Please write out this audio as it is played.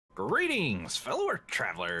Greetings, fellow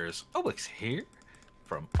travelers. Oblyx here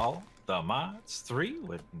from All the Mods 3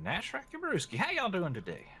 with Gnashrakh and Mirrusky. How y'all doing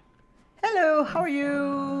today? Hello, how are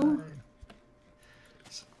you?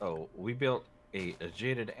 So, we built a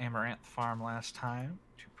jaded amaranth farm last time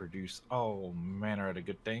to produce all manner of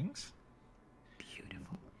good things.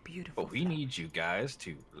 Beautiful, beautiful. But we need you guys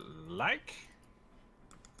to like,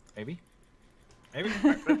 maybe,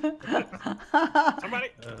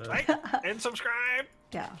 somebody like and subscribe.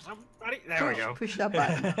 Yeah. Somebody, there we go. Push that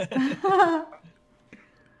button.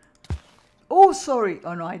 Oh, sorry.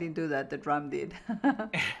 Oh no, I didn't do that. The drum did.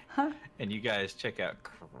 And you guys check out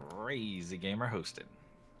Crazy Gamer Hosted.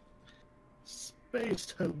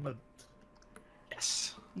 Space helmet.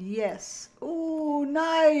 Yes. Yes. Oh,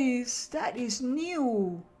 nice. That is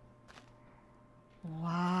new.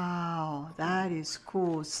 Wow, that is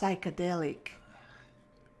cool. Psychedelic.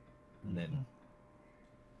 And then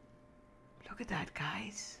Look at that,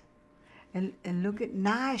 guys. And look at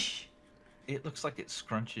Nash. it looks like it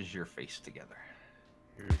scrunches your face together.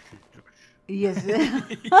 Yes.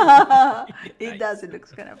 It does. It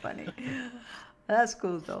looks kind of funny. That's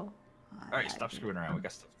cool, though. All right, stop screwing around. We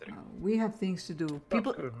got stuff to do. We have things to do.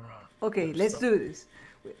 People. Going around. Okay, let's do this.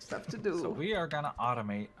 We have stuff to do. So we are going to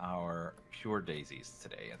automate our pure daisies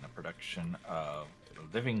today in the production of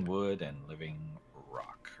living wood and living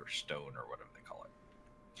rock or stone or whatever they call it.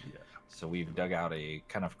 Yeah. So we've dug out a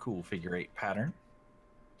kind of cool figure 8 pattern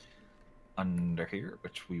under here,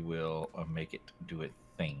 which we will make it do it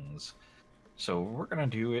things. So we're going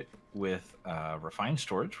to do it with refined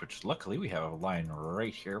storage, which luckily we have a line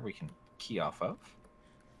right here we can key off of.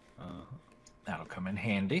 That'll come in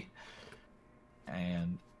handy.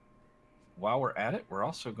 And while we're at it, we're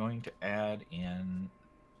also going to add in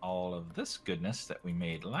all of this goodness that we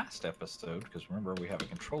made last episode, because remember we have a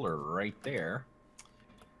controller right there.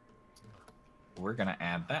 We're going to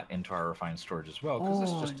add that into our refined storage as well, because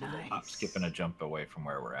it's just a little hop, skip, and a jump away from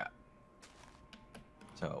where we're at.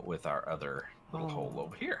 So with our other little hole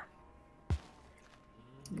over here.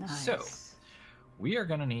 Nice. So we are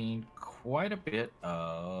going to need quite a bit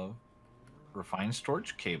of refined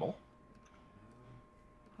storage cable.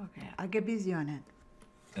 Okay, I'll get busy on it.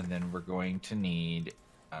 And then we're going to need,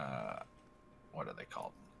 what are they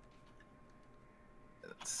called?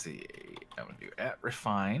 Let's see. I'm going to do at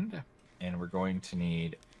refined. And we're going to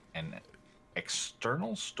need an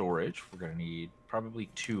external storage. We're going to need probably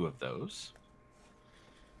 2 of those.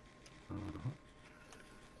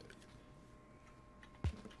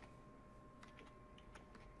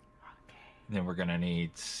 Then we're going to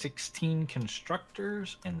need 16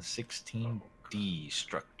 constructors and 16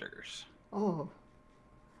 destructors. Oh.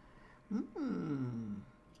 And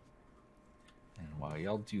while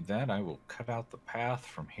y'all do that, I will cut out the path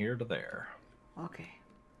from here to there. Okay.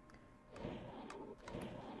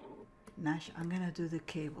 Nash, I'm gonna do the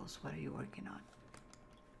cables. What are you working on?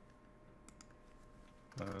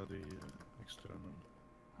 The external.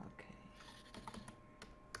 Okay.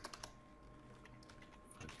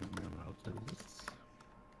 I can remember how to do this.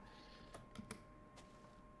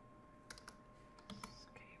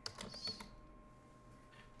 Cables.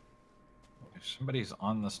 If somebody's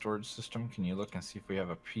on the storage system, can you look and see if we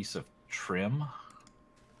have a piece of trim?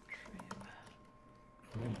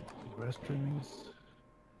 Trim. Grass trimmings.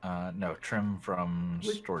 No, trim from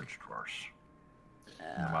storage drawers.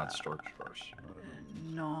 Mod storage drawers.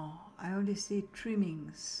 No, I only see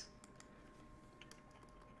trimmings.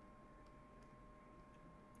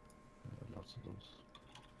 Lots of those.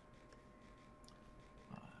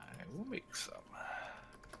 I will make some.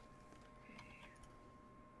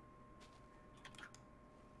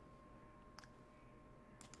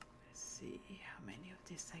 Let's see how many of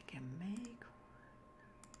this I can make.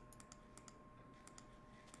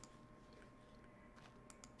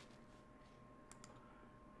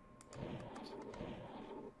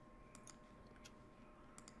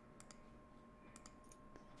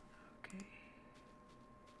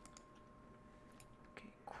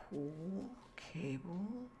 Cool.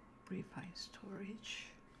 Cable, refined storage,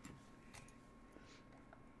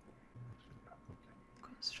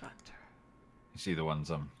 constructor. You see the ones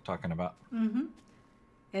I'm talking about? Mm-hmm.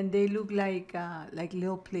 And they look like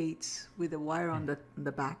little plates with a wire on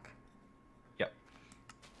the back. Yep.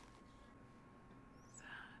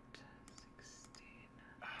 That 16.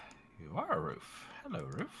 You are a roof. Hello,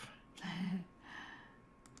 roof.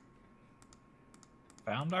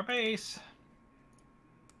 Found our base.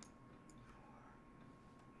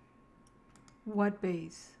 What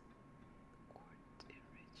base? What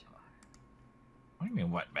do you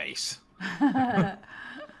mean, what base?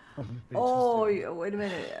 Oh, wait a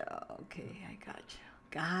minute. Okay, I got you.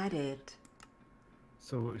 Got it.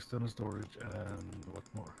 So external storage and what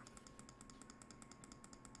more?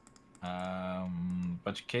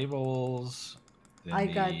 Bunch of cables. Then I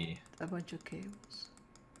got a bunch of cables.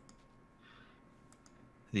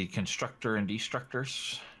 the constructor and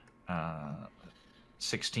destructors.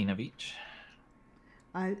 16 of each.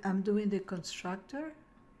 I'm doing the constructor.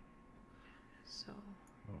 So,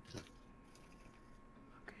 Okay,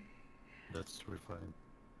 okay. that's refined.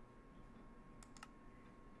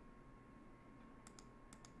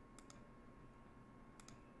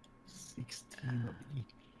 $16 of each.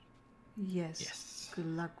 Yes. Yes. Good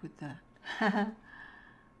luck with that. You're a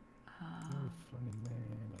funny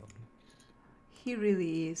man, Oblyx. He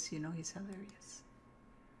really is, you know, he's hilarious.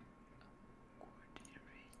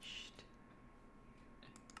 Enriched.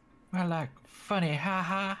 I like funny,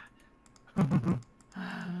 haha. 5, 10, 12,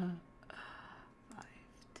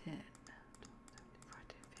 13,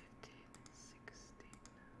 14, 15, 16.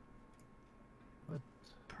 What?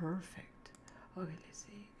 Perfect. Okay, let's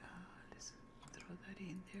see. Let's throw that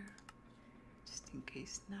in there. Just in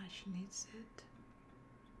case Nash needs it.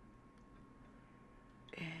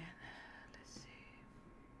 And let's see.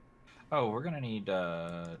 Oh, we're gonna need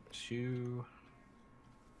 2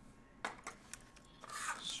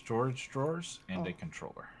 storage drawers and a Oh.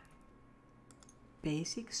 controller.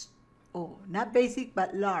 Basics. Oh, not basic,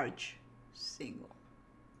 but large. Single.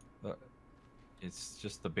 It's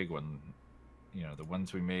just the big one. You know, the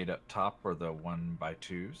ones we made up top are the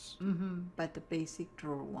 1x2s. But the basic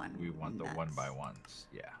drawer one. We want the nuts. 1x1s.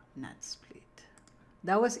 Yeah. Not split.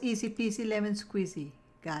 That was easy peasy lemon squeezy.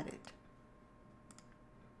 Got it.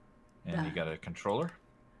 And you Done. got a controller?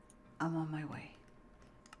 I'm on my way.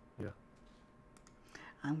 Yeah.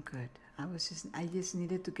 I'm good. I just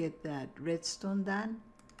needed to get that redstone done.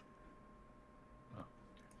 Oh.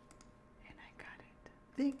 And I got it.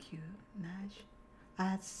 Thank you, Nash. I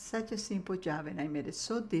had such a simple job and I made it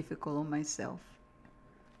so difficult on myself.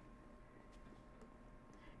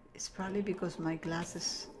 It's probably because my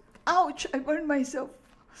glasses. Ouch! I burned myself.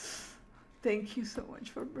 Thank you so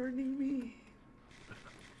much for burning me.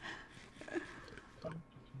 How did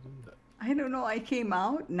you do that? I don't know. I came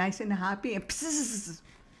out nice and happy and psss,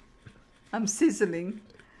 I'm sizzling.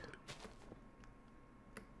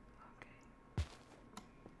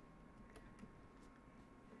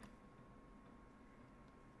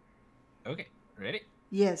 Okay, ready?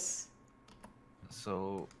 Yes.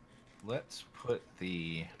 So let's put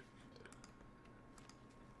the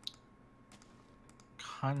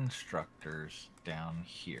constructors down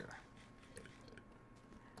here.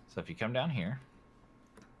 So if you come down here,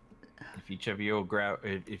 if each of you will grab,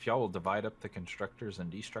 if y'all will divide up the constructors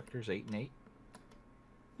and destructors, 8 and 8.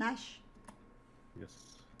 Nash, Yes.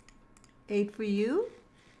 8 for you.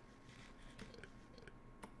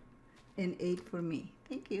 And 8 for me.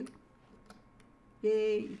 Thank you.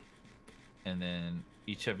 Yay. And then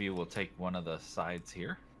each of you will take one of the sides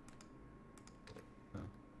here. Oh.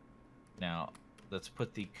 Now, let's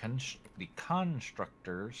put the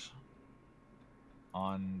constructors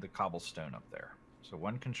on the cobblestone up there. So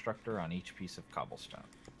 1 constructor on each piece of cobblestone.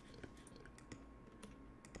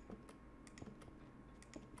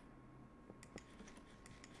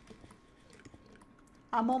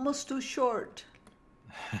 I'm almost too short.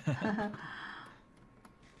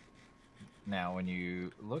 Now, when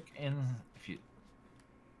you look in, if you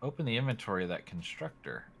open the inventory of that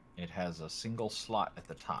constructor, it has a single slot at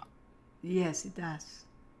the top. Yes, it does.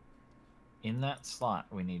 In that slot,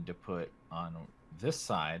 we need to put on this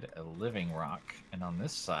side a living rock, and on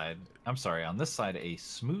this side, I'm sorry, on this side a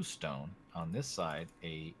smooth stone, on this side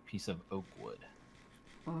a piece of oak wood.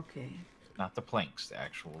 Okay. Not the planks, the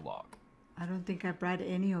actual log. I don't think I brought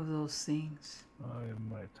any of those things. I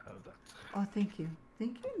might have that. Oh, thank you.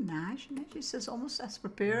 Thank you, Nash. Nash is as almost as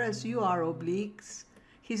prepared as you are, Oblyx.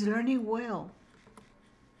 He's learning well.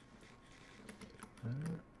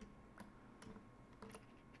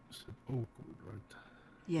 It's an oak wood, right?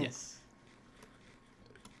 Yes.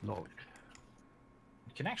 Log.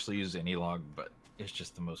 You can actually use any log, but it's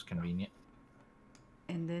just the most convenient.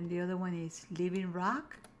 And then the other one is living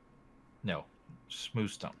rock. No, smooth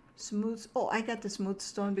stone. Smooth. Oh, I got the smooth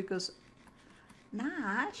stone because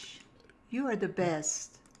Nash, you are the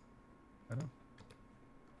best. I know.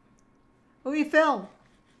 Oh, it fell.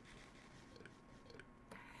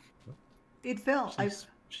 It fell.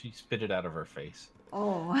 She spit it out of her face.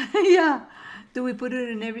 Oh, yeah. Do we put it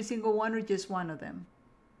in every single one or just one of them?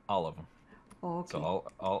 All of them. Oh, okay. So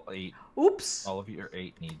all 8, Oops. all of your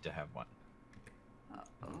 8 need to have one.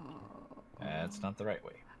 That's not the right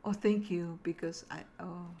way. Oh, thank you, because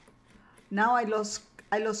now I lost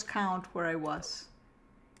count where I was.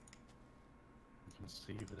 You can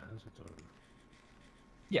see if it has it or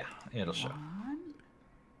Yeah, it'll show. One.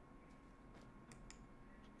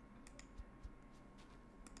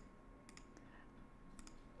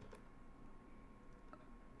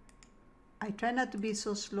 I try not to be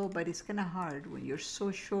so slow, but it's kind of hard when you're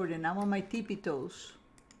so short and I'm on my tippy toes.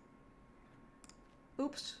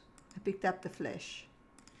 Oops, I picked up the flesh.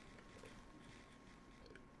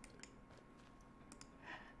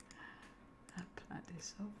 That plant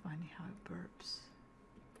is so funny how it burps.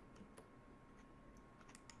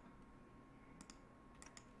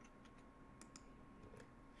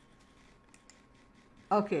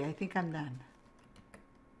 Okay, I think I'm done.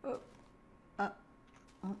 Oh,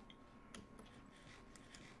 oh.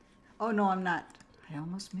 Oh no, I'm not. I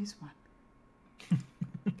almost missed one.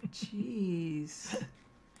 Jeez.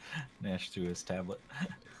 Nash to his tablet.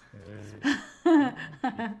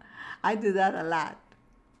 I do that a lot.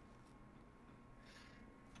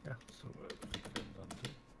 Yeah, so I think I'm done too.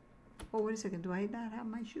 Oh, wait a second. Do I not have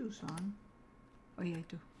my shoes on? Oh, yeah, I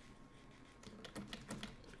do.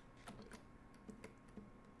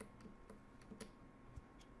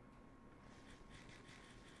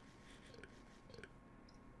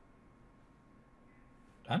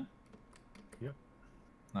 Done? Yep.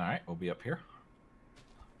 All right, we'll be up here.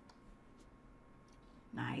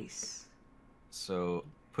 Nice. So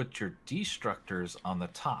put your destructors on the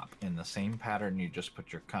top in the same pattern you just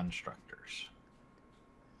put your constructors.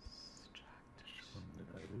 Which one did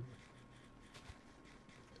I do?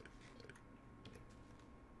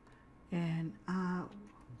 And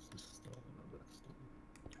This is stone and that's stone.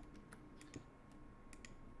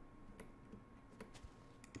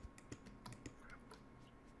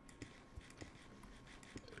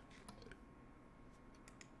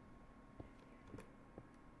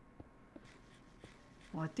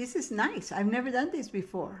 well, this is nice. I've never done this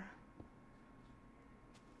before.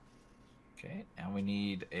 Okay, now we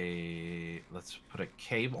need let's put a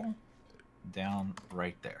cable down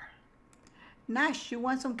right there. Nash, you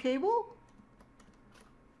want some cable?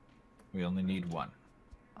 We only need one.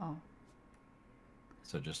 Oh,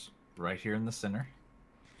 So just right here in the center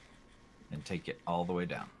and take it all the way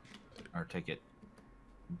down. Or take it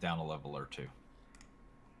down a level or two.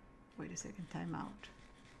 wait a second. Time out.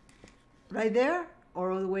 Right there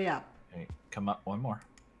or all the way up? Okay, come up one more.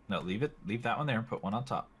 No, leave it. Leave that one there and put one on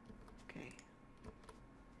top. Okay.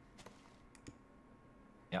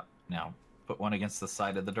 Yep. Now put one against the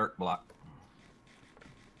side of the dirt block.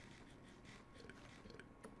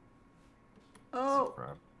 Oh,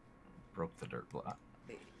 Broke the dirt block.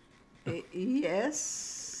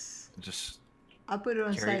 yes. Just I'll put it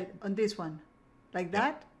on Carry side on this one, like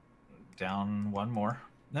that. down one more.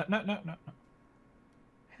 No, no, no, no, no.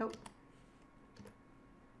 Help.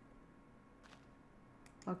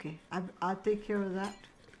 Okay, I'll take care of that.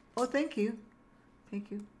 Oh, thank you.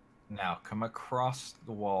 Thank you. Now come across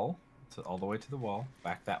the wall, all the way to the wall,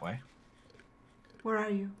 back that way. Where are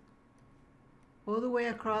you? All the way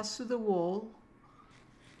across to the wall.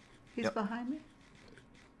 He's Yep. behind me?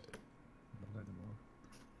 Not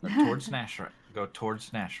anymore. Towards Gnashrakh. Go towards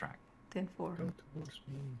Gnashrakh. 10-4. Go towards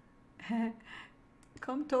me.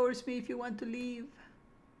 Come towards me if you want to leave.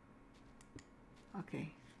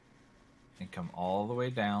 Okay, And come all the way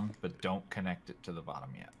down, but don't connect it to the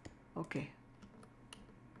bottom yet. okay.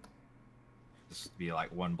 Just be like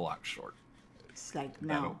one block short. It's like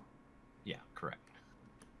That'll- now. Yeah, correct.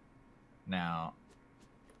 Now,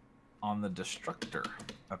 on the destructor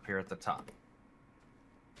up here at the top,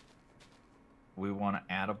 we want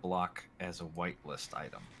to add a block as a whitelist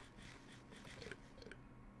item.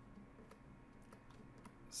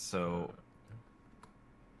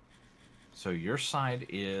 So your side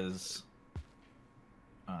is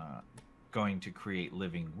going to create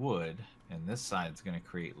living wood, and this side is going to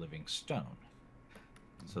create living stone.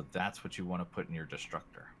 So that's what you want to put in your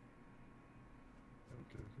destructor.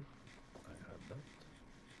 Okay. I have that.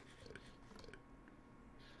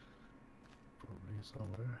 Probably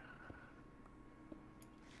somewhere.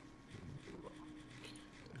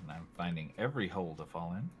 And I'm finding every hole to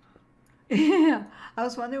fall in. Yeah, I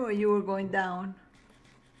was wondering where you were going down.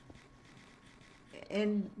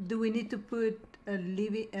 And do we need to put a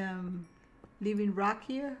living rock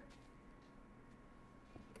here?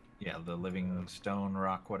 Yeah, the living stone,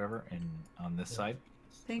 rock, whatever, and on this side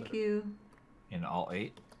Thank you. in all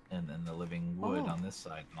 8, and then the living wood Oh. on this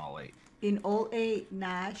side in all 8. In all 8,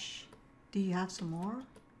 Nash, do you have some more?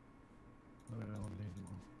 No, I only need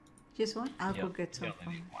one. Just one? I'll You go get some only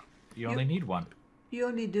from need one. You only need one. you.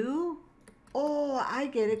 Only do? Oh, I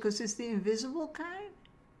get it, because it's the invisible kind?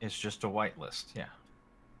 It's just a whitelist, yeah.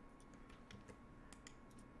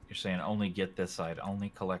 You're saying only get this item, only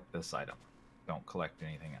collect this item. Don't collect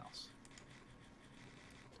anything else.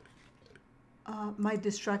 My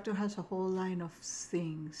distractor has a whole line of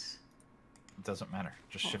things. It doesn't matter.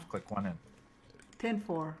 Just Oh. shift click one in.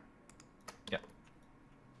 10-4. Yeah.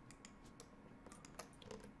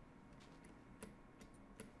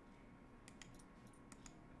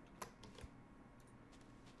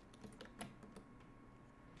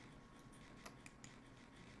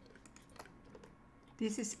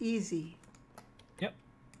 This is easy. Yep.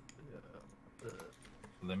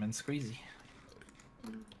 Lemon squeezy.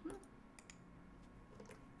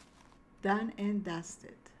 Done and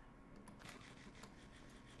dusted.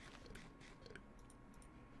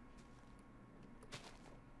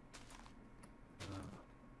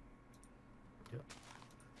 Yep.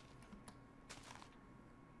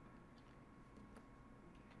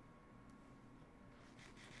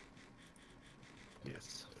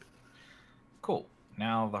 Yes. Cool.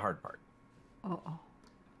 Now the hard part. Uh-oh.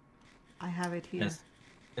 I have it here.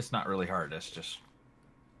 It's not really hard. It's just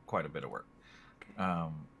quite a bit of work.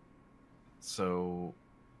 Okay. So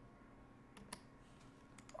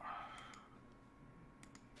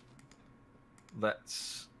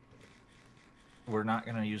we're not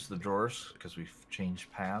going to use the drawers because we've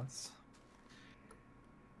changed paths.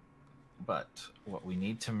 But what we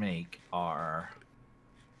need to make are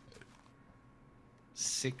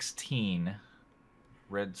 16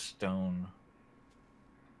 redstone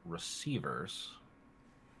receivers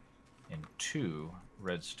and 2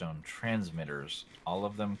 redstone transmitters. All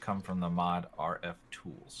of them come from the mod RF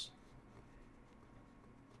Tools.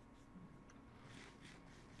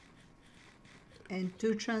 And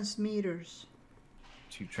 2 transmitters.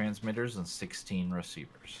 2 transmitters and 16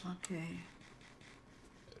 receivers. Okay.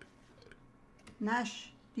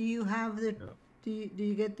 Nash, do you have the Yeah. do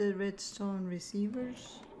you get the redstone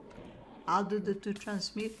receivers? I'll do the 2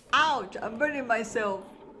 transmit. Ouch! I'm burning myself.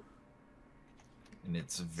 And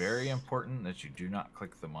it's very important that you do not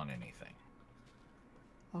click them on anything.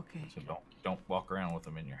 Okay. So don't walk around with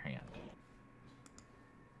them in your hand.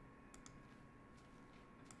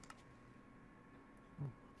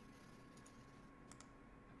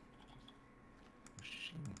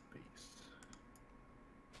 Machine base.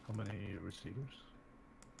 How many receivers?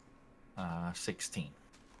 16.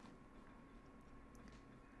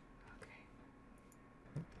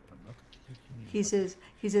 I'm not clicking He says,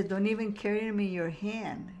 don't even carry them in your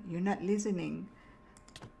hand. You're not listening.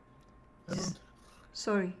 I don't.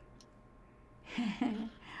 Sorry.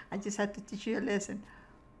 I just had to teach you a lesson.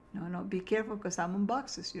 No, be careful because I'm on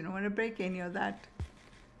boxes. You don't want to break any of that.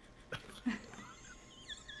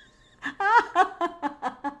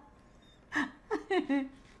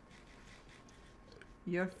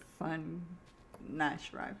 You're fun,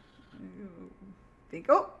 Gnashrakh. Think,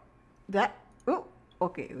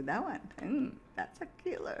 okay, that one. That's a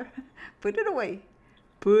killer. Put it away.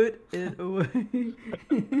 Put it away.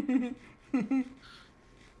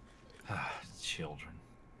 Children.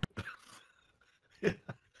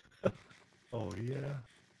 Oh yeah.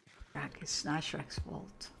 It's Gnashrakh's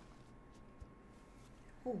fault.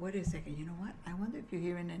 Oh, wait a second. You know what? I wonder if you're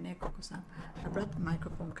hearing an echo because I brought the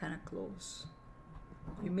microphone kind of close.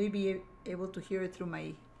 You may be able to hear it through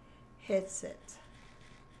my headset.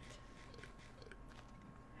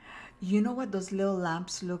 You know what those little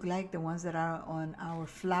lamps look like? The ones that are on our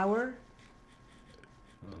flower?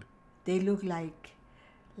 Oh. They look like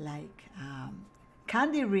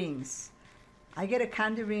candy rings. I get a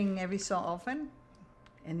candy ring every so often,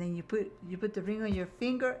 and then you put the ring on your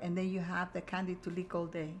finger, and then you have the candy to lick all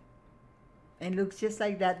day. And it looks just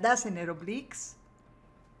like that, doesn't it, Oblyx?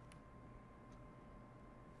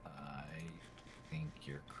 I think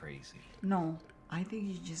you're crazy. No, I think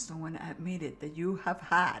you just don't want to admit it, that you have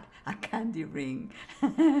had a candy ring.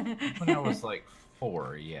 When I was like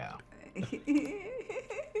 4, yeah.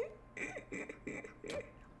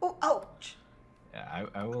 Oh, ouch! Yeah,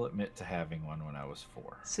 I will admit to having one when I was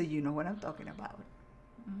 4. So you know what I'm talking about.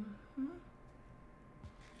 Mm-hmm.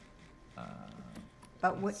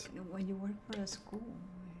 But when you work for a school,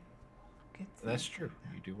 you get That's things true. like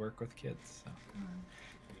that. You do work with kids, so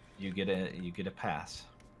you get a pass.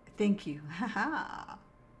 Thank you. Haha.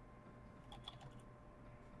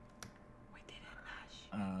 We did it,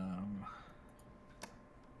 Nash.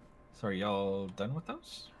 So are y'all done with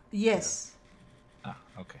those? Yes, Ah,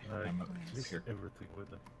 okay. I I'm up clicked here. everything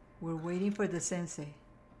with them. we're waiting for the sensei.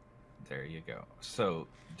 There you go. So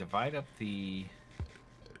divide up the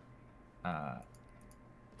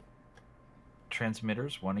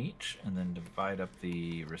transmitters 1 each, and then divide up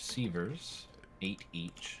the receivers 8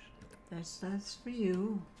 each. That's for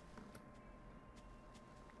you.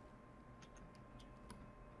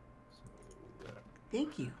 So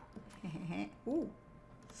Thank you. Ooh,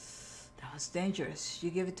 that it's dangerous.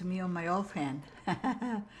 You give it to me on my offhand.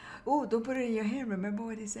 Oh, don't put it in your hand. Remember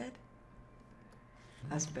what he said?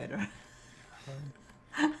 That's better.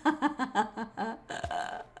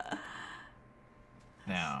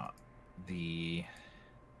 Now,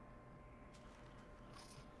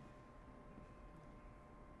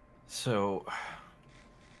 so,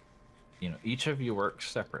 each of you work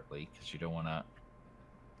separately because you don't want to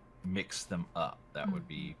mix them up. That would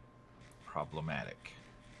be problematic.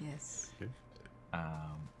 Yes. Okay.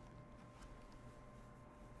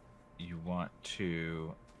 You want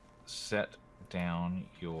to set down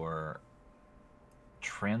your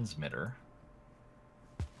transmitter.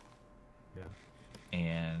 Yeah.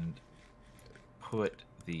 And hold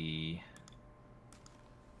the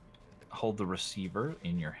receiver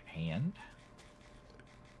in your hand.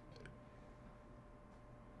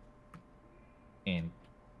 And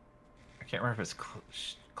I can't remember if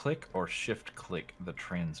it's click or shift click the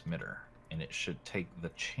transmitter, and it should take the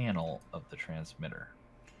channel of the transmitter.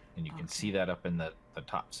 And you can see that up in the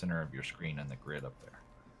top center of your screen in the grid up there.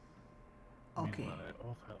 Okay.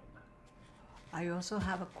 I also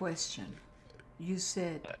have a question. You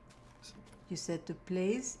said to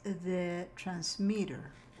place the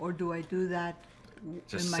transmitter, or do I do that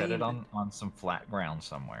just in my set it on some flat ground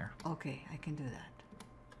somewhere. Okay, I can do that.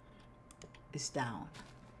 It's down.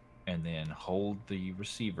 And then hold the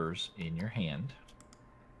receivers in your hand.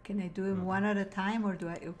 Can I do them one at a time, or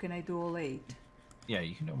can I do all 8? Yeah,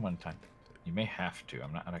 you can do them one time. You may have to.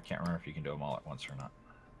 I can't remember if you can do them all at once or not.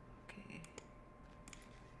 Okay.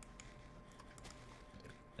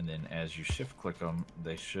 And then as you shift click them,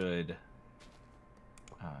 they should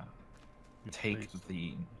take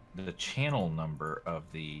the channel number of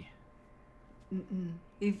the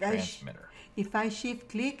transmitter. If I shift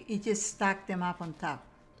click, it just stack them up on top.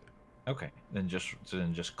 Okay, then just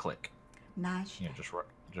click. Nash.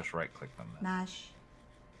 Just right click them. Nash.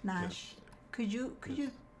 Yes. Could you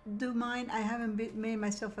do mine? I haven't made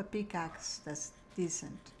myself a pickaxe that's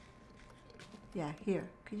decent. Yeah, here.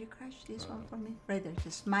 Could you crush this one for me? Right there.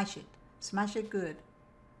 Just smash it. Smash it good.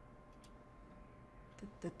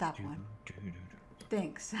 The top one.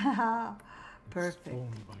 Thanks. Perfect. It's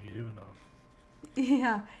owned by you now.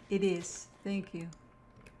 Yeah, it is. Thank you.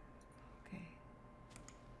 Okay.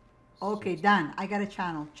 Okay, done. I got a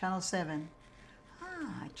channel. Channel 7.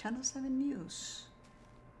 Channel 7 news.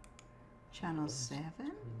 Channel 7?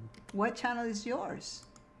 What channel is yours?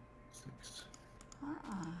 6.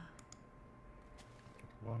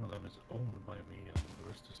 One of them is owned by me and the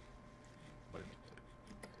rest is by me.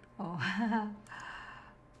 Oh.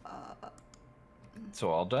 So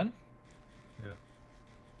all done? Yeah.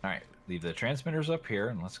 All right, leave the transmitters up here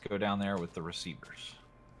and let's go down there with the receivers.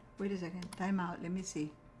 Wait a second. Time out. Let me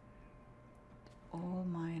see. All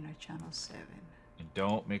mine are channel 7. And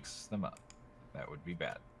don't mix them up. That would be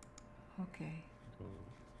bad. Okay.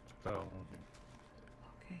 Go down.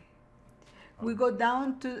 Okay. We go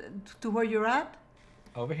down to where you're at?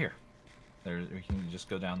 Over here. We can just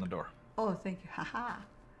go down the door. Oh, thank you. Haha.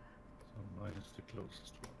 So mine is the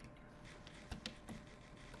closest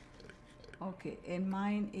one. Okay, and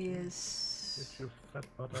mine Get is... your fat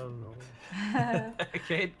butt out of the hole. I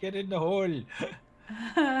can't get in the hole.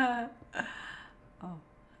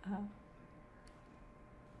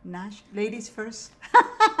 Nash, ladies first.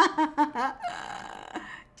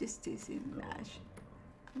 Just teasing Nash.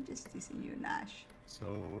 I'm just teasing you, Nash. So,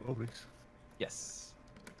 Oblyx, Yes.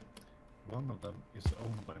 one of them is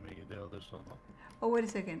owned by me, the others are not. Oh, wait a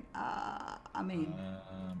second. I mean,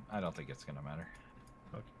 I don't think it's gonna matter.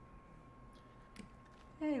 Okay.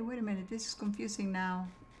 hey, wait a minute. This is confusing now.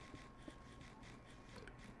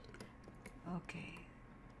 Okay.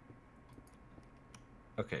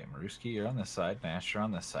 Okay, Mirrusky, you're on this side. Nash, you're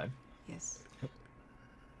on this side. Yes.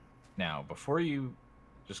 Now, before you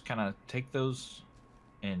just kind of take those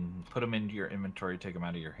and put them into your inventory, take them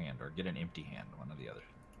out of your hand, or get an empty hand, one or the other.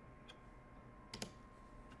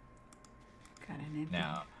 Got an empty.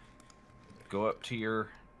 Now, go up to your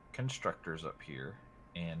constructors up here,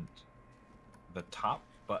 and the top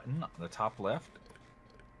button, the top left,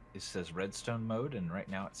 it says redstone mode, and right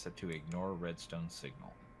now it's set to ignore redstone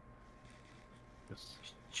signal. Yes.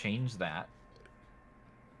 Change that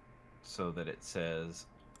so that it says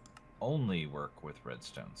only work with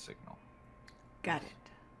redstone signal. Got it.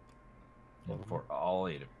 And for all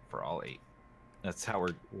eight. That's how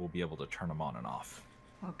we'll be able to turn them on and off.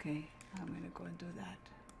 Okay, I'm gonna go and do that.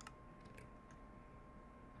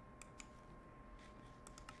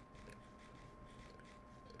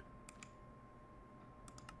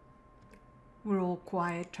 We're all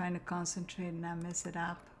quiet, trying to concentrate and not mess it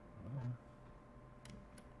up.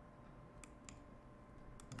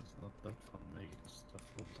 It's not that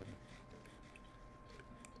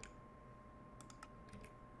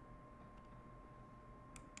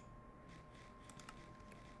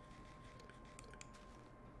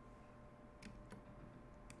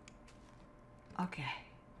Okay.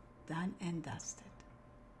 Done and dusted.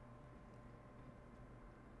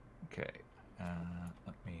 Okay.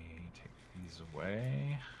 Let me take these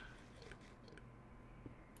away.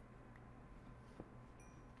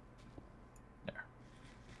 There.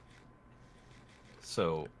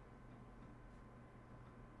 So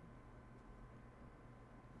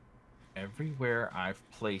everywhere I've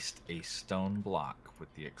placed a stone block,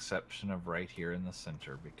 with the exception of right here in the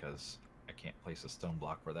center, because I can't place a stone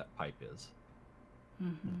block where that pipe is.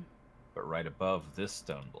 Mm-hmm. But right above this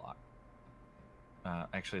stone block.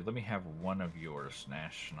 Actually, let me have one of yours,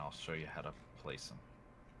 Nash, and I'll show you how to place them.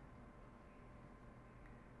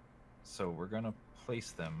 So we're going to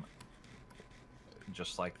place them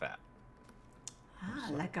just like that. Ah,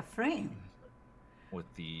 like a frame. With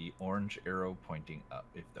the orange arrow pointing up.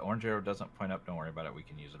 If the orange arrow doesn't point up, don't worry about it. We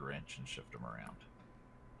can use a wrench and shift them around.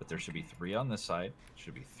 But there should be 3 on this side,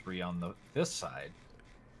 should be 3 on this side,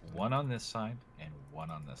 1 on this side, and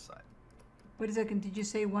 1 on this side. Wait a second, did you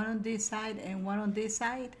say 1 on this side and 1 on this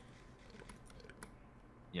side?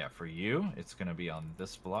 Yeah, for you, it's going to be on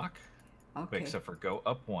this block. Okay. Except for go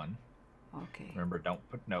up 1. Okay. Remember, don't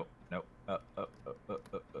put, no, up.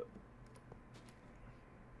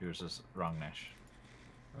 Yours is wrong, Nash.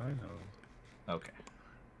 I know. Okay.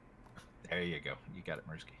 There you go. You got it,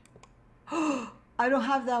 Mirrusky. I don't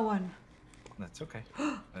have that one. That's okay.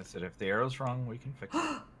 That's it. If the arrow's wrong, we can fix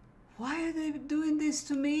it. Why are they doing this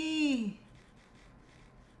to me?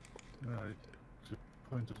 Just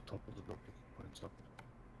point to the top of the block. It points up.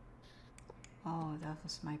 Oh, that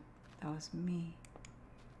was me.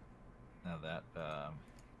 Now that,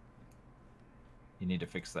 you need to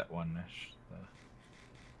fix that one, Nash.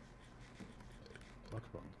 What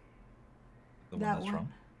one? The one that's wrong.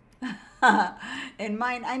 And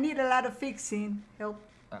mine, I need a lot of fixing. Help.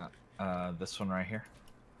 This one right here.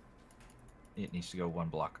 It needs to go 1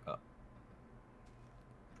 block up.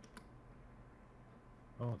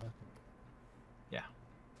 Oh, that one. Yeah.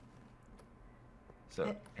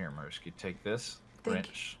 So here, Mirrusky, take this Thank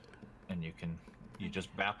wrench, and you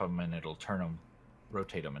just bap them, and it'll turn them,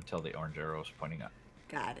 rotate them until the orange arrow is pointing up.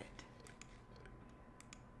 Got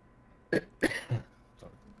it.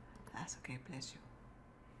 Sorry. That's okay, bless you.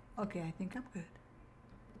 Okay, I think I'm good.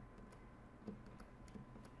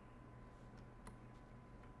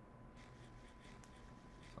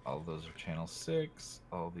 All those are channel 6.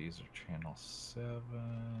 All these are channel 7.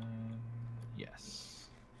 Yes.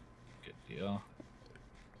 Good deal.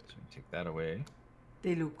 So we can take that away.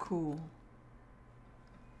 They look cool.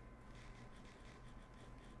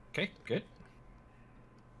 Okay, good.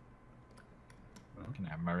 Can I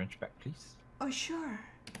have my wrench back, please? Oh, sure.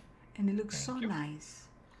 And it looks Thank so you. nice.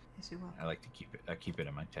 Yes, you will. I like to keep it. I keep it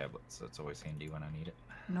in my tablet, so it's always handy when I need it.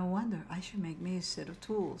 No wonder. I should make me a set of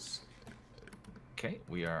tools. Okay,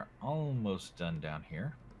 we are almost done down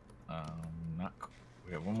here.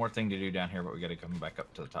 We have one more thing to do down here, but we got to come back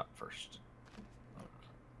up to the top first.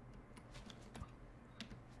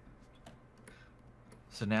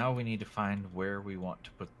 So now we need to find where we want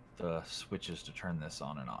to put the switches to turn this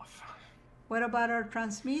on and off. What about our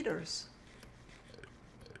transmitters?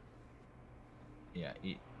 Yeah,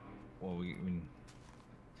 you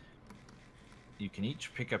can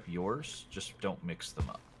each pick up yours, just don't mix them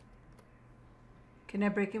up. Can I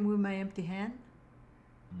break them with my empty hand?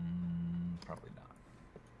 Probably not.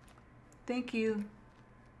 Thank you.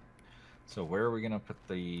 So where are we going to put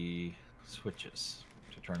the switches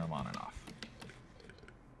to turn them on and off?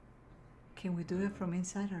 Can we do it from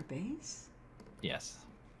inside our base? Yes.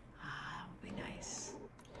 Ah, that would be nice.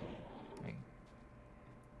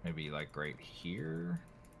 Maybe like right here,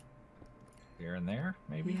 there and there,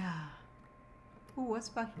 maybe? Yeah. Ooh, what's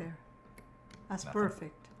back there? That's Nothing.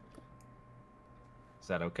 perfect. Is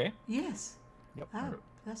that okay? Yes. Yep.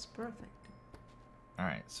 That's perfect. All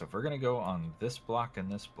right, so if we're going to go on this block and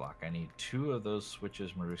this block, I need 2 of those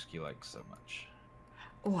switches Mirrusky likes so much.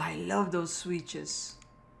 Oh, I love those switches.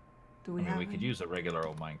 Do we I mean, have we could any? use a regular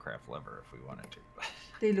old Minecraft lever if we wanted to.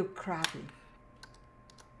 They look crappy.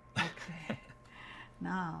 Okay.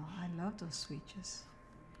 Now, I love those switches.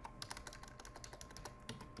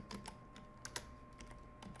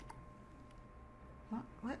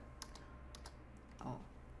 What? Oh,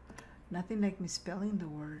 nothing like misspelling the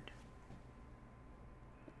word.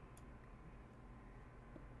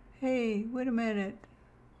 Hey, wait a minute.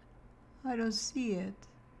 I don't see it.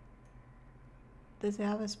 Does it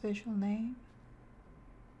have a special name?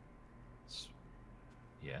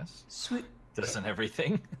 Yes. Sweet. Doesn't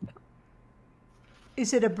everything?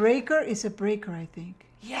 Is it a breaker? It's a breaker, I think.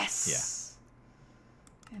 Yes.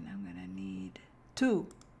 Yeah. And I'm gonna need 2,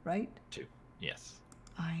 right? 2. Yes.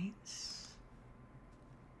 1,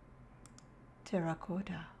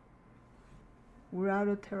 Terracotta. We're out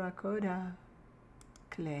of terracotta.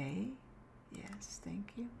 Clay. Yes,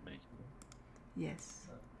 thank you. Make Yes.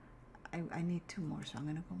 I need 2 more, so I'm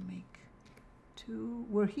gonna go make 2.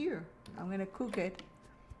 We're here. I'm gonna cook it.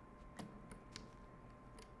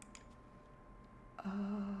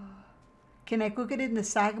 Can I cook it in the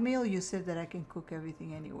sag mill? You said that I can cook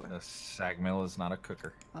everything anywhere. The sag mill is not a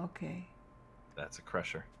cooker. Okay. That's a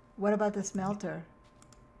crusher. What about the smelter?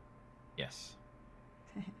 Yes.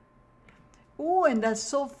 Oh, and that's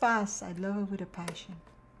so fast. I love it with a passion.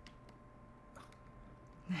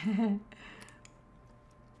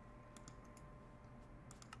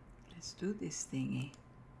 Let's do this thingy.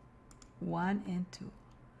 1 and 2.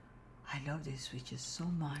 I love these switches so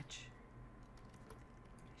much.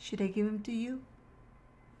 Should I give them to you?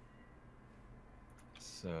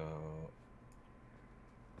 So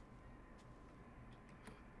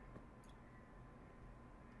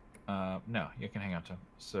no, you can hang on to them.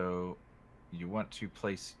 So you want to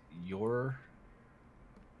place your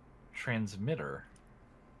transmitter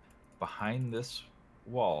behind this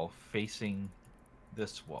wall, facing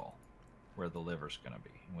this wall, where the lever's going to be.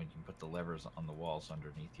 And when you put the levers on the walls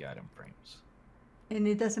underneath the item frames. And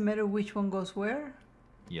it doesn't matter which one goes where?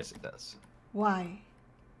 Yes, it does. Why?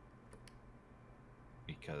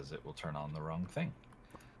 Because it will turn on the wrong thing.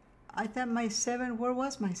 I thought my 7, where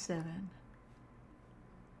was my 7?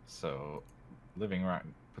 So, Livingwood,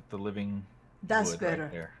 put the living That's wood better.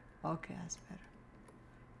 right there. Okay, that's better.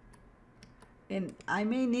 And I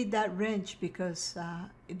may need that wrench because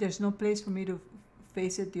there's no place for me to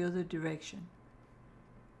face it the other direction.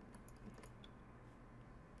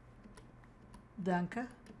 Danke.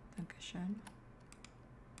 Dankeschön.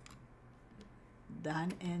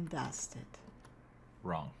 Done and dusted.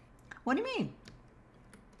 Wrong. What do you mean?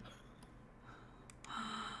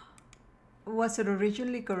 Was it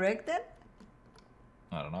originally correct then?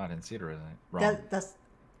 I don't know. I didn't see it originally. Wrong. That's.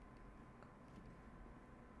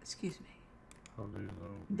 Excuse me. How do you know?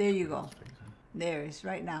 There you go. There it is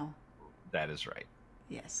right now. That is right.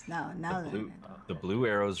 Yes. Now The blue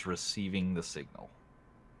arrow's receiving the signal.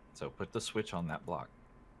 So put the switch on that block.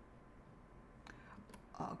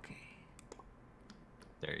 Okay.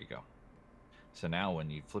 There you go. So now when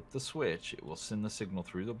you flip the switch, it will send the signal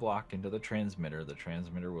through the block into the transmitter. The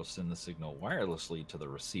transmitter will send the signal wirelessly to the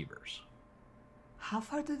receivers. How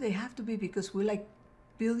far do they have to be? Because we're like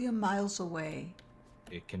billion miles away.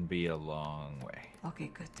 It can be a long way.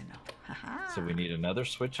 Okay, good to know. Haha. So we need another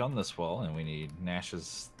switch on this wall, and we need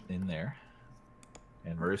Nash's in there.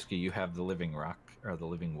 And Mirrusky, you have the Livingrock or the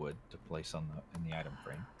Livingwood to place on in the item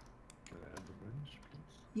frame. Can I have the wrench,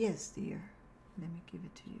 please? Yes, dear. Let me give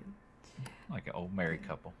it to you. Like an old married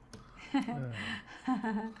couple.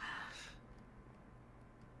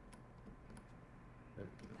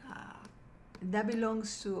 That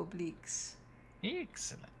belongs to Oblyx.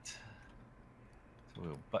 Excellent. So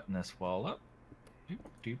we'll button this wall up. Doop,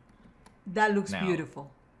 doop. That looks Now-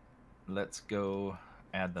 beautiful. Let's go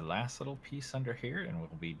add the last little piece under here and we'll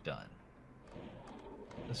be done.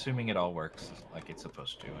 Assuming it all works like it's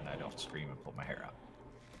supposed to and I don't scream and pull my hair out.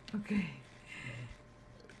 Okay.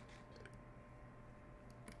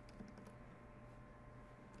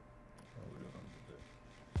 Oh, we are on the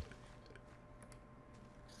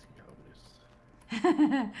see how it is.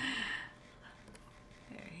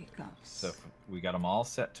 There he comes. So we got them all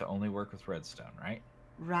set to only work with redstone, right?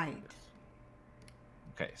 Right.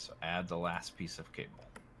 Okay, so add the last piece of cable.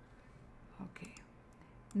 Okay.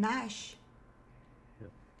 Nash.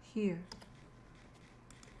 Yep. Here.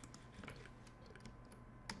 Okay.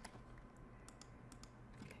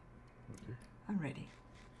 I'm ready.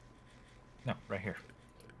 No, right here.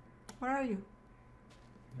 Where are you?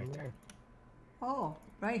 Right there. Oh,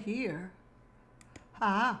 right here.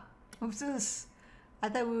 Ah, what's this? I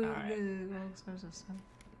thought we were All right. all sorts of stuff.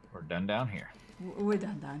 We're done down here. We're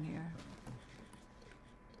done down here.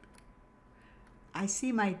 I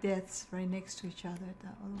see my deaths right next to each other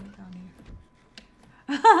all the way down here.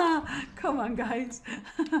 Come on, guys.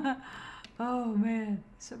 Oh, man.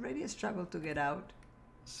 It's already a struggle to get out.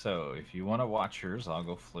 So if you want to watch yours, I'll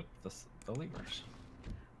go flip the levers.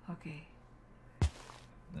 Okay.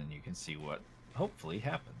 Then you can see what hopefully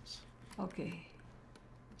happens. Okay.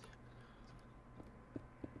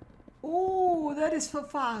 Oh, that is so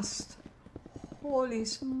fast. Holy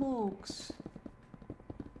smokes.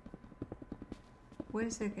 Wait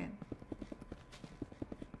a second.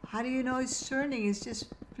 How do you know it's turning? It's just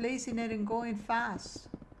placing it and going fast.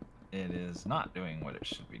 It is not doing what it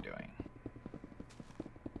should be doing.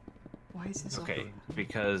 Why is this so Okay,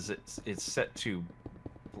 because it's set to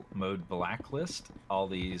mode blacklist. All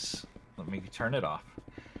these, let me turn it off.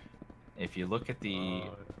 If you look at the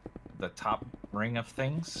top ring of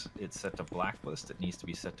things, it's set to blacklist. It needs to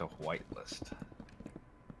be set to whitelist.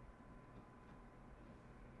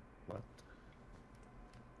 What?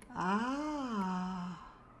 Ah.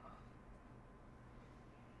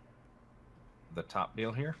 The top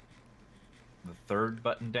deal here, the third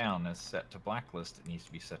button down is set to blacklist. It needs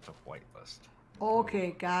to be set to whitelist.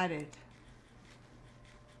 Okay, got it.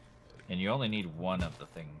 And you only need one of the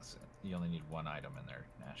things. You only need one item in there,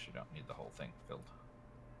 Nash. You don't need the whole thing filled.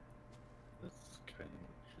 That's kind of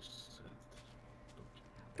what you said.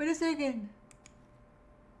 Wait a second.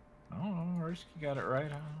 I don't know. Risky got it right. I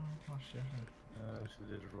don't know. She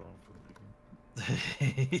did it wrong from the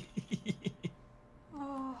beginning.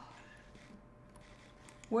 Oh.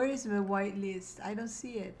 Where is the white list? I don't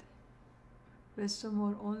see it. Redstone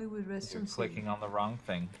mode only with redstone. You're clicking on the wrong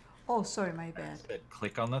thing. Oh, sorry, my bad.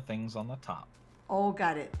 Click on the things on the top. Oh,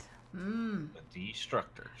 got it. The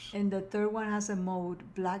destructors. And the third one has a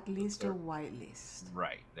mode, blacklist or whitelist.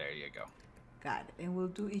 Right, there you go. Got it. And we'll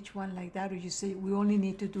do each one like that, or you say we only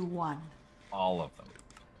need to do one? All of them.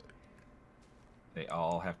 They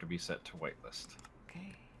all have to be set to whitelist.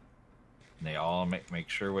 Okay. And they all make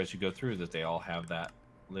sure as you go through that they all have that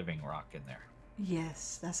living rock in there.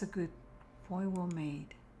 Yes, that's a good point well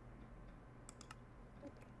made.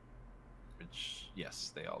 Which,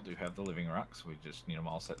 yes, they all do have the living rocks. We just need them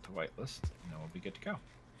all set to whitelist, and then we'll be good to go.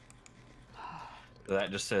 So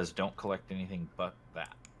that just says don't collect anything but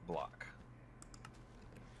that block.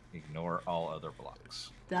 Ignore all other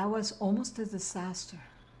blocks. That was almost a disaster.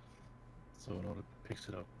 So now it picks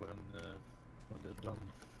it up when they're done.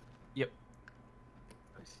 Yep.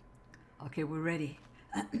 Nice. Okay, we're ready.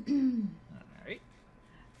 All right.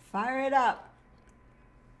 Fire it up.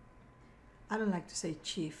 I don't like to say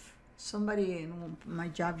chief. Somebody in my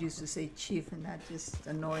job used to say chief, and that just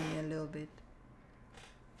annoyed me a little bit.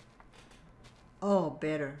 Oh,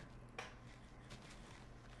 better.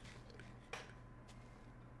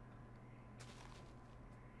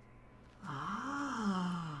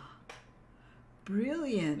 Ah,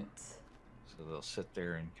 brilliant. So they'll sit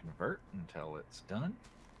there and convert until it's done.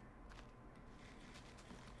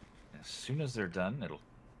 As soon as they're done, it'll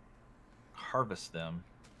harvest them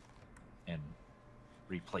and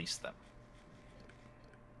replace them.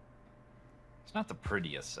 It's not the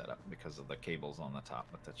prettiest setup because of the cables on the top,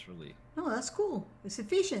 but that's really... No, that's cool. It's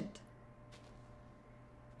efficient.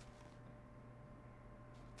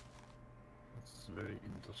 It's very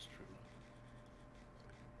industrial.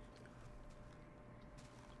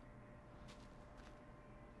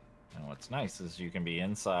 And what's nice is you can be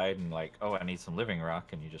inside and like, oh, I need some living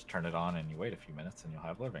rock, and you just turn it on and you wait a few minutes and you'll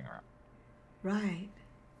have living rock. Right.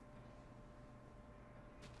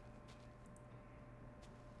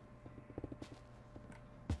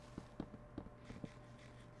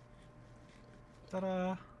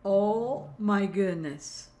 Ta-da! Oh my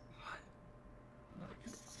goodness.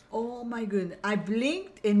 Nice. Oh my goodness. I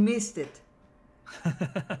blinked and missed it. I'm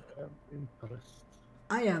impressed.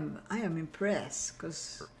 I am impressed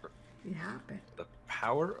because it happened. The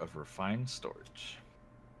power of refined storage.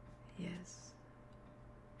 Yes.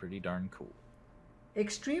 Pretty darn cool.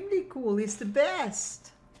 Extremely cool. It's the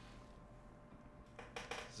best.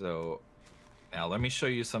 So now let me show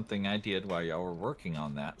you something I did while y'all were working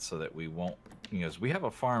on that so that we won't, because we have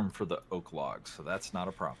a farm for the oak logs, so that's not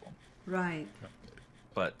a problem. Right.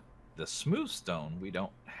 But the smooth stone we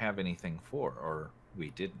don't have anything for, or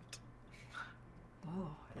we didn't. Oh,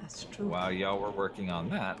 that's true. While y'all were working on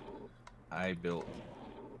that, I built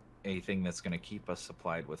a thing that's going to keep us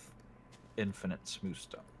supplied with infinite smooth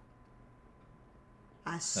stone.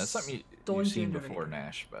 That's something you've seen before,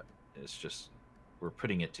 Nash, but it's just we're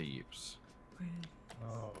putting it to use.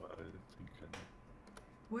 Oh, I didn't think I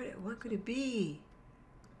knew. What could it be?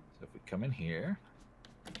 So if we come in here,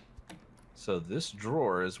 so this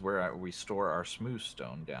drawer is where we store our smooth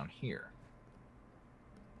stone down here.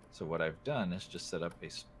 So what I've done is just set up a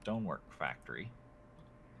stonework factory,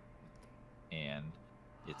 and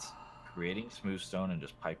it's creating smooth stone and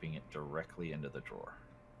just piping it directly into the drawer.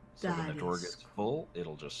 So when the drawer gets full,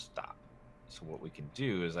 it'll just stop. So what we can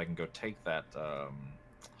do is I can go take that,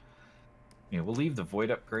 we'll leave the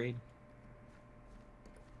void upgrade,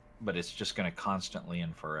 but it's just going to constantly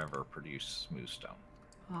and forever produce smooth stone.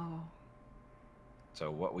 Oh.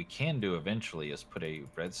 So what we can do eventually is put a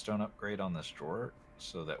redstone upgrade on this drawer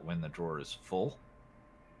so that when the drawer is full,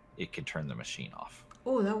 it can turn the machine off.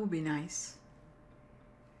 Oh, that would be nice.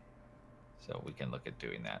 So we can look at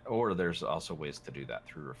doing that. Or there's also ways to do that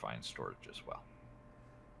through refined storage as well.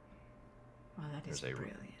 Oh, that is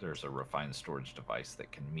brilliant. There's a refined storage device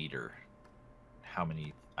that can meter how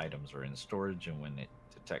many items are in storage, and when it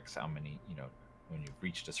detects how many, when you've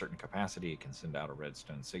reached a certain capacity, it can send out a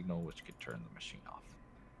redstone signal, which could turn the machine off.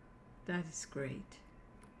 That is great.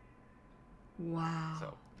 Wow.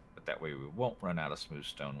 So, but that way we won't run out of smooth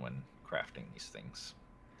stone when crafting these things.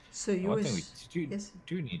 So you One thing we yes.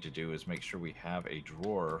 do need to do is make sure we have a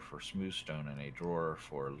drawer for smooth stone and a drawer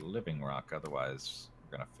for living rock. Otherwise,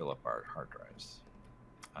 we're going to fill up our hard drives.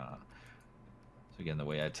 So again, the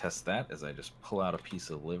way I test that is I just pull out a piece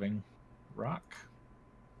of living rock,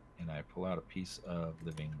 and I pull out a piece of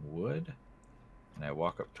living wood, and I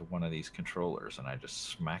walk up to one of these controllers, and I just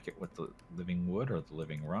smack it with the living wood or the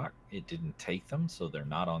living rock. It didn't take them, so they're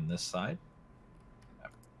not on this side.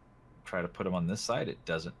 Try to put them on this side, it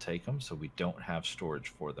doesn't take them, so we don't have storage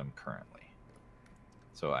for them currently.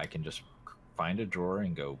 So I can just find a drawer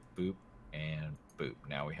and go boop and boop.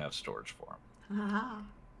 Now we have storage for them. Ah.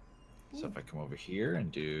 So if I come over here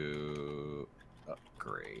and do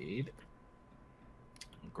upgrade,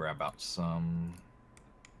 grab out some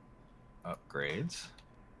upgrades,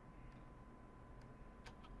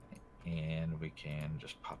 and we can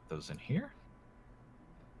just pop those in here.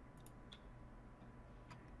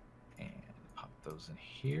 Those in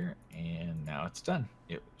here, and now it's done.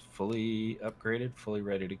 It's fully upgraded, fully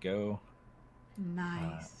ready to go.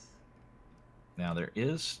 Nice. Now there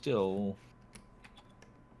is still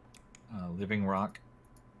living rock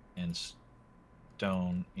and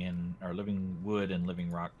stone in our living wood and living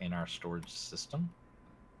rock in our storage system.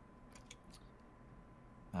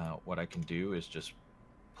 What I can do is just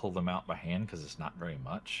pull them out by hand because it's not very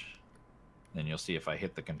much. Then you'll see if I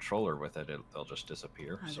hit the controller with it, they'll just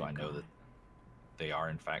disappear. So I know that they are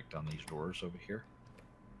in fact on these drawers over here.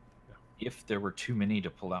 Yeah. If there were too many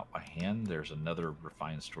to pull out by hand, there's another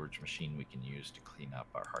refined storage machine we can use to clean up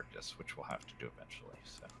our hard disk, which we'll have to do eventually.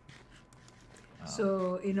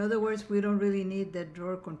 So in other words, we don't really need the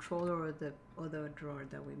drawer controller or the other drawer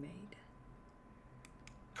that we made.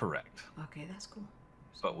 Correct. Okay, that's cool.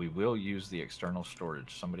 But we will use the external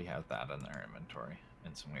storage. Somebody has that in their inventory,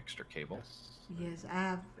 and some extra cable. Yes, I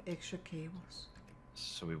have extra cables.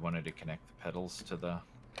 So we wanted to connect the pedals to the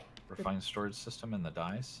refined storage system and the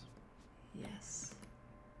dies. Yes.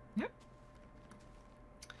 Yep.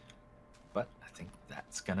 But I think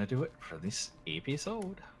that's gonna do it for this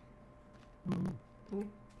episode. Ooh.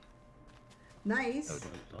 Nice. Well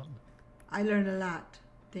done. I learned a lot.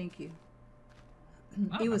 Thank you.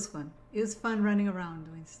 It was fun. It was fun running around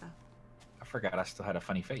doing stuff. I forgot I still had a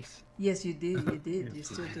funny face. Yes, you did. You did. You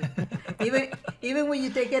still do. Even when you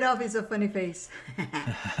take it off, it's a funny face.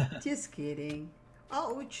 Just kidding.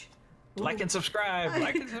 Ouch. Ooh. Like and subscribe.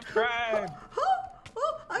 Like and subscribe.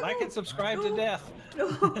 Like and subscribe to death.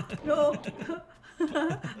 No.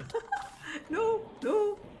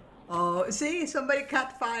 No. Oh, see, somebody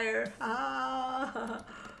caught fire. Ah.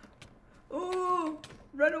 Oh,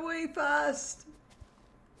 run away fast.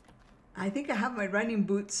 I think I have my running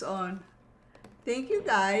boots on. Thank you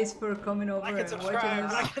guys for coming over and watching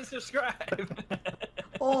us. Like and subscribe.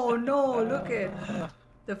 Oh no, look it.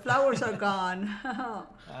 The flowers are gone.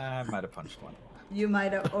 I might have punched one. You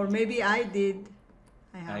might have, or maybe I did.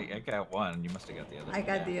 I got one. You must have got the other. I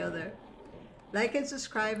got the other. Like and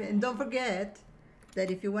subscribe, and don't forget that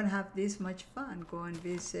if you want to have this much fun, go and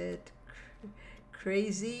visit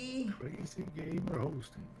Crazy Gamer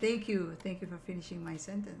Hosting. Thank you for finishing my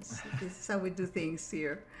sentence. This is how we do things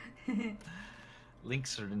here.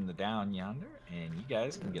 Links are in the down yonder, and you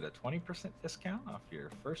guys can get a 20% discount off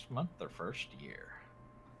your first month or first year.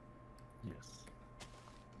 Yes.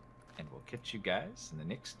 And we'll catch you guys in the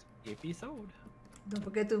next episode. Don't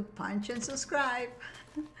forget to punch and subscribe.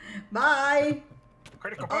 Bye.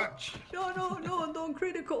 Critical punch. No, don't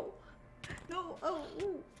critical. No,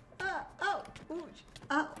 ooh, ouch,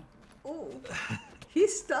 ow, oh.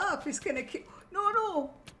 He's tough. He's gonna kill.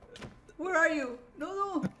 No. Where are you?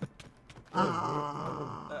 No.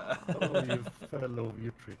 Ah. Oh, you fell over,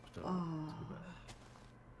 you tripped.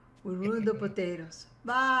 We ruined the potatoes.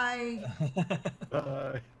 Bye.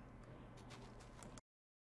 Bye.